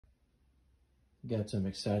Got some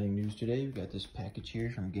exciting news today. We've got this package here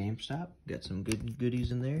from GameStop. Got some good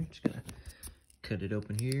goodies in there. Just gonna cut it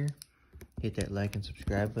open here. Hit that like and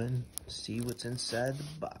subscribe button. See what's inside the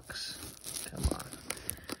box. Come on.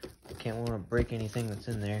 I can't want to break anything that's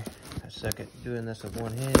in there. I suck at doing this with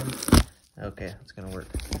one hand. Okay, it's gonna work.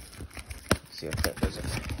 Let's see if that does it.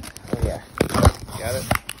 Oh yeah, got it.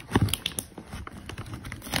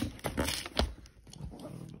 A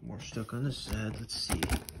little bit more stuck on this side. Let's see.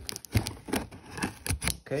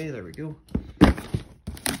 Okay, there we go.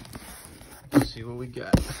 Let's see what we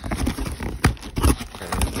got. For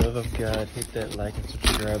the love of God, hit that like and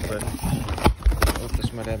subscribe button. Oh,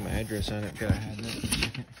 this might have my address on it. Gotta hide that for a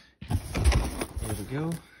second. There we go.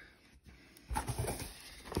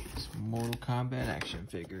 Some Mortal Kombat action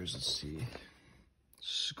figures. Let's see.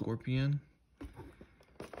 Scorpion.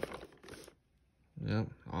 Yep,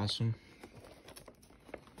 awesome.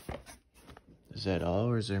 Is that all,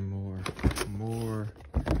 or is there more? More.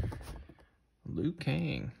 Liu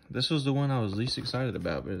Kang. This was the one I was least excited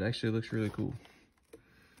about, but it actually looks really cool.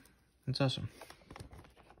 It's awesome.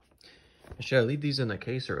 Should I leave these in the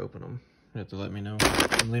case or open them? You have to let me know.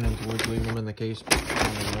 I'm leaning towards leaving them in the case, but I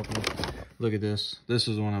don't even open them. Look at this. This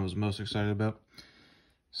is the one I was most excited about.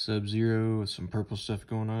 Sub-Zero with some purple stuff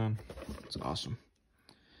going on. It's awesome.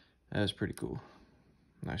 That's pretty cool.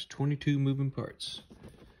 Nice 22 moving parts.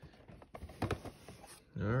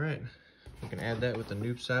 All right. We can add that with the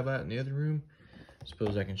Noob Saibot in the other room.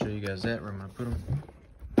 Suppose I can show you guys that where I'm gonna put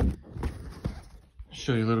them.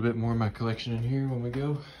 Show you a little bit more of my collection in here when we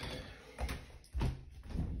go.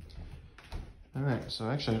 All right, so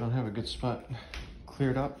actually I don't have a good spot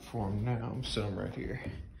cleared up for them now. I'm setting them right here.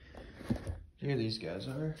 Here these guys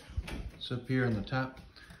are. It's up here on the top,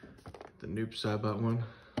 the Noob Saibot one.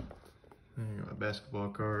 And you got my basketball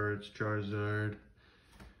cards, Charizard,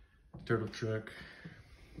 Turtle Truck,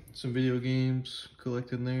 some video games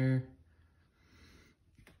collected in there.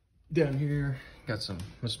 Down here, got some,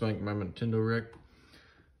 this is my Nintendo Rec,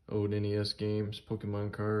 old NES games,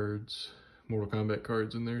 Pokemon cards, Mortal Kombat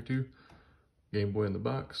cards in there too. Game Boy in the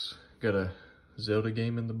box. Got a Zelda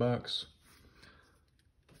game in the box.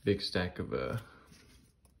 Big stack of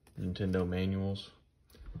Nintendo manuals.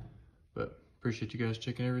 But appreciate you guys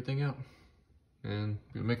checking everything out. And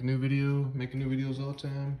gonna make a new video, making new videos all the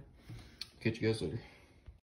time. Catch you guys later.